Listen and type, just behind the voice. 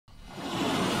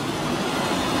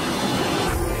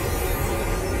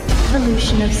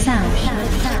evolution of sound.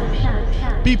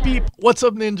 Beep beep, what's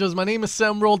up ninjas? My name is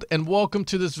Serum and welcome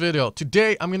to this video.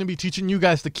 Today I'm going to be teaching you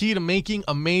guys the key to making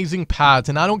amazing pads,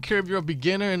 and I don't care if you're a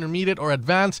beginner, intermediate, or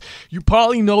advanced. You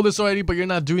probably know this already, but you're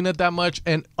not doing it that much.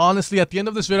 And honestly, at the end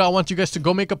of this video I want you guys to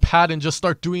go make a pad and just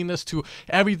start doing this to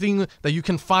everything that you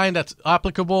can find that's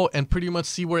applicable and pretty much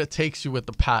see where it takes you with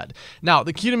the pad. Now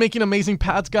the key to making amazing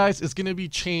pads, guys, is going to be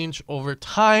change over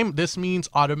time. This means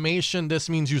automation. This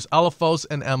means use LFOs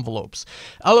and envelopes.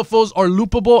 LFOs are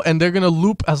loopable and they're going to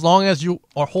loop as long as you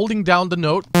are holding down the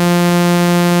note.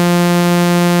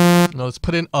 Now let's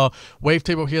put in a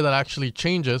wavetable here that actually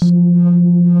changes.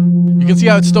 You can see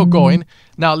how it's still going.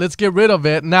 Now let's get rid of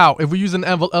it. Now if we use an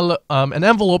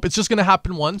envelope, it's just going to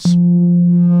happen once. It's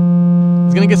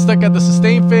going to get stuck at the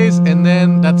sustain phase and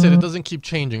then that's it. It doesn't keep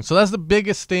changing. So that's the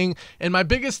biggest thing. And my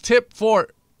biggest tip for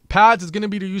pads is going to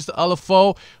be to use the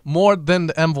LFO more than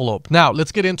the envelope. Now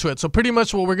let's get into it. So pretty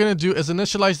much what we're going to do is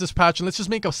initialize this patch and let's just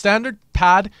make a standard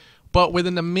pad but with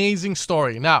an amazing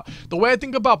story. Now, the way I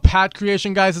think about pad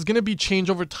creation, guys, is going to be change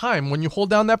over time. When you hold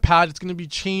down that pad, it's going to be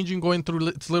changing, going through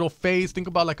its little phase. Think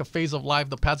about like a phase of life.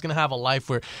 The pad's going to have a life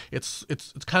where it's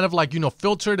kind of like, you know,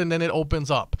 filtered and then it opens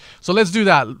up. So let's do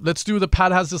that. Let's do the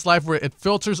pad has this life where it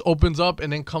filters, opens up,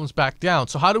 and then comes back down.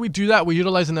 So how do we do that? We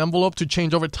utilize an envelope to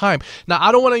change over time. Now,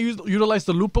 I don't want to utilize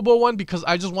the loopable one because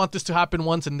I just want this to happen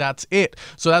once and that's it.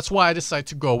 So that's why I decided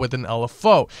to go with an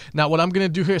LFO. Now, what I'm going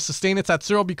to do here is sustain it at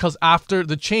 0 because after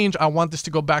the change, I want this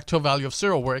to go back to a value of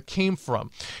 0 where it came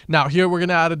from. Now here we're going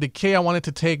to add a decay. I want it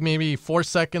to take maybe 4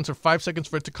 seconds or 5 seconds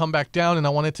for it to come back down, and I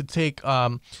want it to take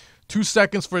 2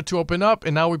 seconds for it to open up,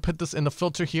 and now we put this in the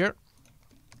filter here.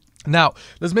 Now,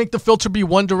 let's make the filter be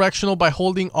one directional by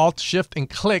holding Alt, Shift, and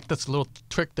click. That's a little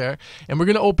trick there. And we're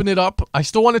going to open it up. I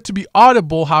still want it to be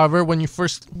audible, however, when you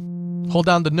first hold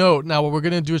down the note. Now, what we're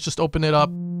going to do is just open it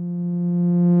up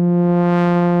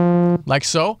like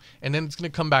so, and then it's going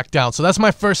to come back down. So that's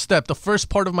my first step. The first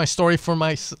part of my story for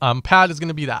my pad is going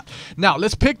to be that. Now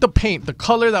let's pick the paint, the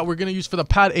color that we're going to use for the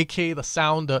pad, aka the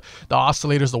sound, the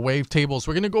oscillators, the wavetables.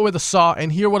 We're going to go with a saw,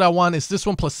 and here what I want is this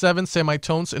one plus 7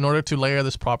 semitones in order to layer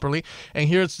this properly. And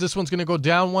here it's this one's going to go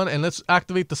down one, and let's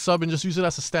activate the sub and just use it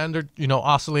as a standard, you know,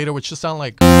 oscillator, which just sound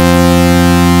like.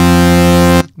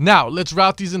 Now let's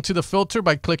route these into the filter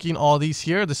by clicking all these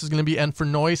here. This is going to be N for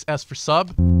noise, S for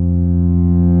sub.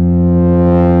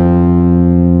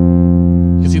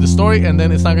 See the story, and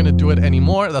then it's not going to do it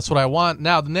anymore. That's what I want.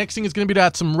 Now the next thing is going to be to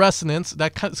add some resonance.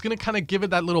 It's going to kind of give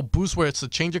it that little boost where it's a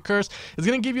change occurs. It's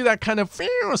going to give you that kind of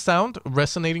sound,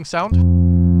 resonating sound.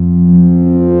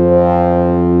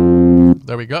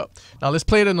 There we go. Now let's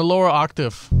play it in the lower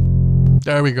octave.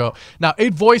 There we go. Now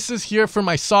 8 voices here for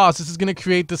my saws. This is going to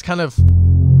create this kind of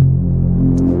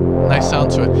nice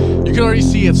sound to it. You can already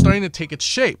see it's starting to take its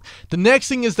shape. The next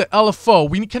thing is the LFO.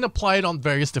 We can apply it on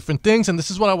various different things, and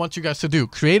this is what I want you guys to do.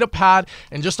 Create a pad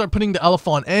and just start putting the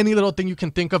LFO on any little thing you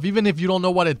can think of, even if you don't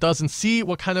know what it does, and see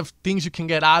what kind of things you can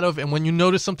get out of. And when you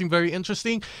notice something very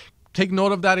interesting, take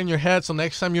note of that in your head, so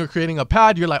next time you're creating a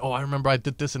pad, you're like, oh, I remember I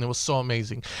did this and it was so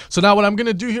amazing. So now what I'm going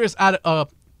to do here is add an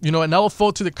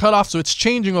LFO to the cutoff, so it's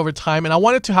changing over time, and I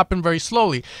want it to happen very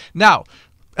slowly. Now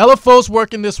LFOs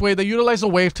work in this way. They utilize a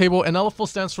wavetable, and LFO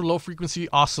stands for low frequency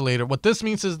oscillator. What this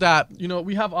means is that, you know,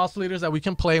 we have oscillators that we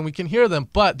can play and we can hear them,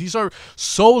 but these are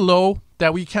so low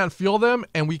that we can't feel them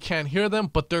and we can't hear them,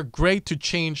 but they're great to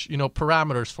change, you know,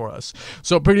 parameters for us.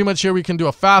 So pretty much here we can do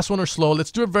a fast one or slow.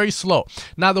 Let's do it very slow.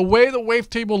 Now the way the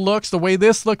wavetable looks, the way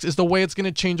this looks, is the way it's going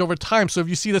to change over time. So if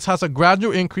you see, this has a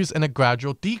gradual increase and a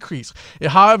gradual decrease.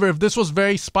 However, if this was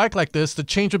very spiked like this, the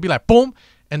change would be like boom,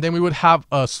 and then we would have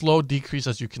a slow decrease,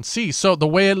 as you can see. So the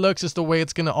way it looks is the way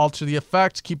it's going to alter the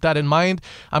effect. Keep that in mind.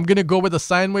 I'm going to go with a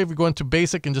sine wave. We go into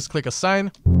basic and just click a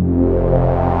sine.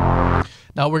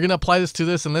 Now we're going to apply this to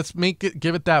this, and let's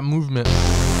give it that movement.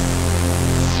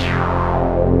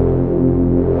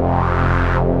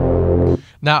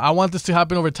 Now I want this to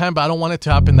happen over time, but I don't want it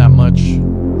to happen that much.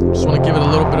 Just want to give it a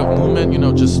little bit of movement, you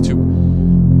know, just to,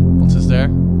 once it's there.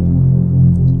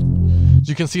 As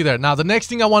you can see there. Now the next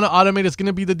thing I want to automate is going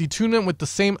to be the detunement with the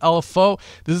same LFO.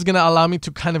 This is going to allow me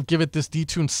to kind of give it this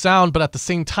detuned sound, but at the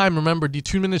same time, remember,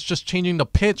 detunement is just changing the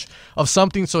pitch of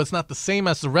something, so it's not the same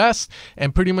as the rest,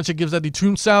 and pretty much it gives that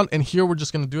detuned sound. And here we're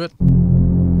just going to do it.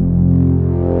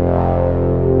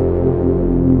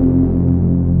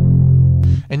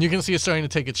 And you can see it's starting to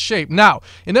take its shape. Now,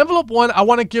 in envelope 1, I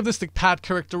want to give this the pad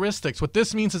characteristics. What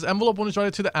this means is envelope 1 is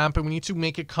routed to the amp, and we need to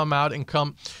make it come out and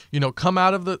come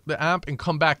out of the amp and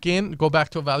come back in, go back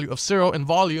to a value of 0 in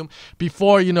volume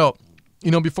before,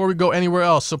 before we go anywhere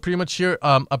else. So pretty much here,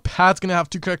 a pad's going to have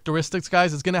 2 characteristics,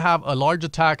 guys. It's going to have a large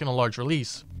attack and a large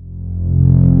release.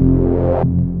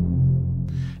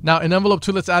 Now in envelope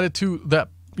 2, let's add it to the,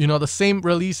 you know, the same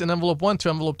release in envelope 1 to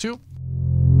envelope 2.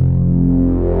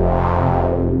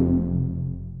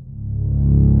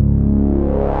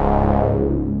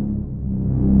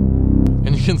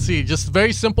 And you can see just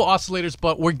very simple oscillators,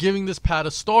 but we're giving this pad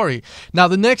a story. Now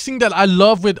the next thing that I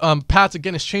love with pads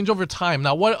again is change over time.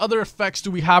 Now what other effects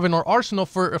do we have in our arsenal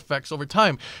for effects over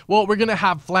time? Well, we're gonna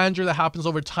have flanger that happens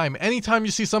over time. Anytime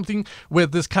you see something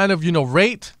with this kind of, you know,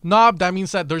 rate knob, that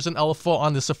means that there's an LFO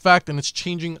on this effect and it's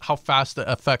changing how fast the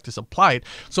effect is applied.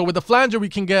 So with the flanger we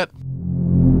can get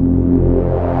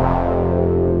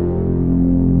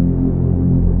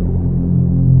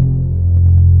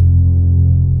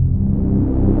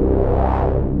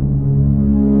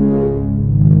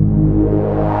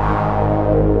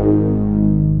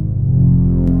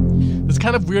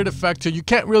kind of weird effect too. You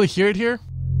can't really hear it here.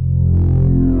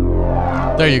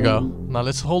 There you go. Now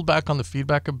let's hold back on the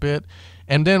feedback a bit,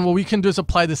 and then what we can do is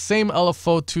apply the same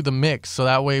LFO to the mix, so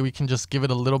that way we can just give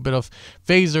it a little bit of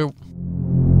phaser.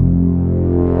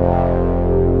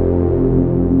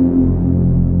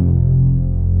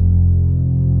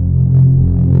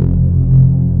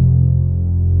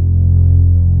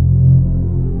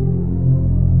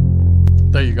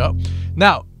 There you go.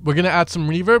 Now we're gonna add some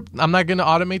reverb. I'm not gonna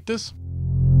automate this.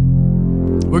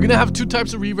 We're gonna have two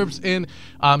types of reverbs in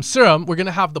Serum. We're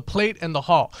gonna have the plate and the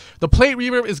hall. The plate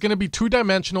reverb is gonna be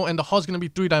 2-dimensional and the hall is gonna be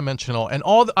 3-dimensional. And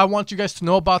all I want you guys to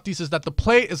know about these is that the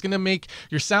plate is gonna make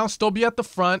your sound still be at the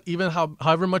front, even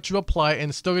however much you apply, and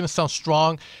it's still gonna sound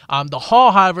strong. The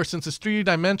hall, however, since it's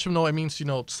 3-dimensional, it means, you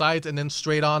know, sides and then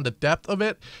straight on, the depth of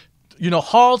it. You know,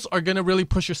 halls are gonna really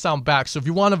push your sound back. So if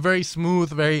you want a very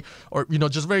smooth,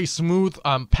 just very smooth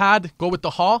pad, go with the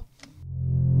hall.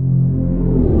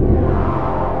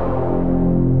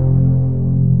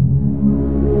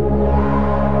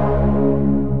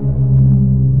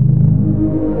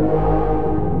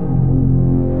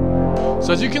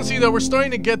 So as you can see that we're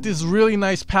starting to get this really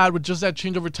nice pad with just that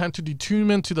change over time to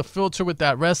detunement to the filter with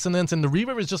that resonance, and the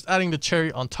reverb is just adding the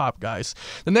cherry on top, guys.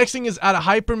 The next thing is add a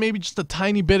hyper, maybe just a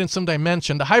tiny bit in some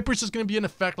dimension. The hyper is just going to be an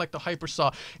effect like the hyper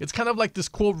saw. It's kind of like this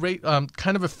cool rate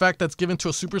kind of effect that's given to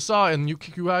a super saw, and you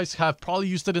guys have probably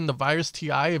used it in the Virus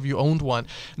TI if you owned one.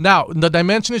 Now the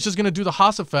dimension is just going to do the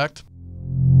Haas effect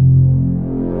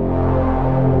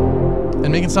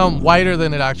and make it sound wider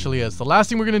than it actually is. The last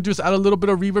thing we're gonna do is add a little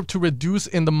bit of reverb to reduce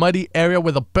in the muddy area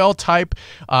with a bell type,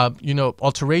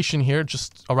 alteration here.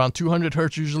 Just around 200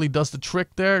 hertz usually does the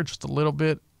trick there. Just a little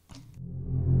bit.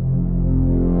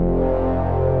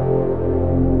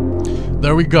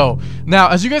 There we go. Now,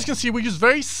 as you guys can see, we use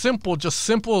very simple, just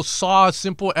simple saw,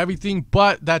 simple everything,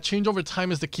 but that change over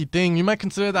time is the key thing. You might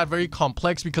consider that very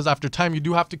complex because after time, you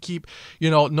do have to keep,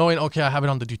 knowing, okay, I have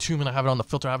it on the detunement, I have it on the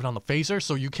filter, I have it on the phaser,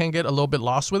 so you can get a little bit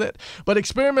lost with it. But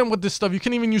experiment with this stuff. You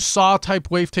can even use saw type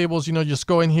wavetables, just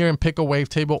go in here and pick a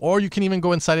wavetable, or you can even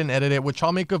go inside and edit it, which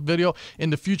I'll make a video in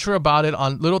the future about it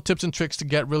on little tips and tricks to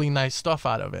get really nice stuff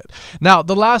out of it. Now,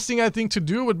 the last thing I think to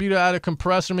do would be to add a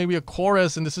compressor, maybe a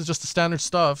chorus, and this is just the standard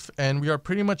stuff, and we are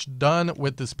pretty much done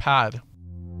with this pad.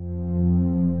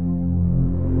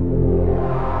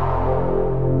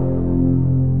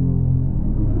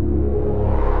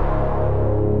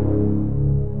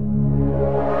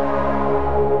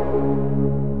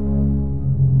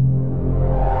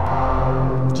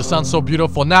 Just sounds so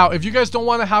beautiful. Now, if you guys don't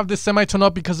want to have this semitone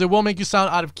up because it will make you sound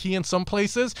out of key in some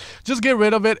places, just get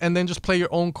rid of it and then just play your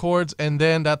own chords, and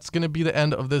then that's going to be the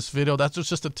end of this video. That's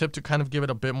just a tip to kind of give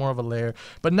it a bit more of a layer.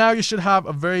 But now you should have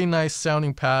a very nice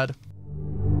sounding pad.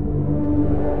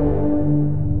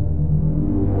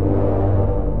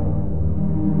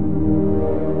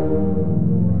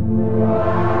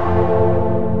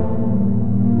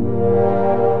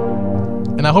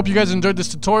 And I hope you guys enjoyed this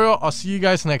tutorial. I'll see you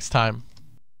guys next time.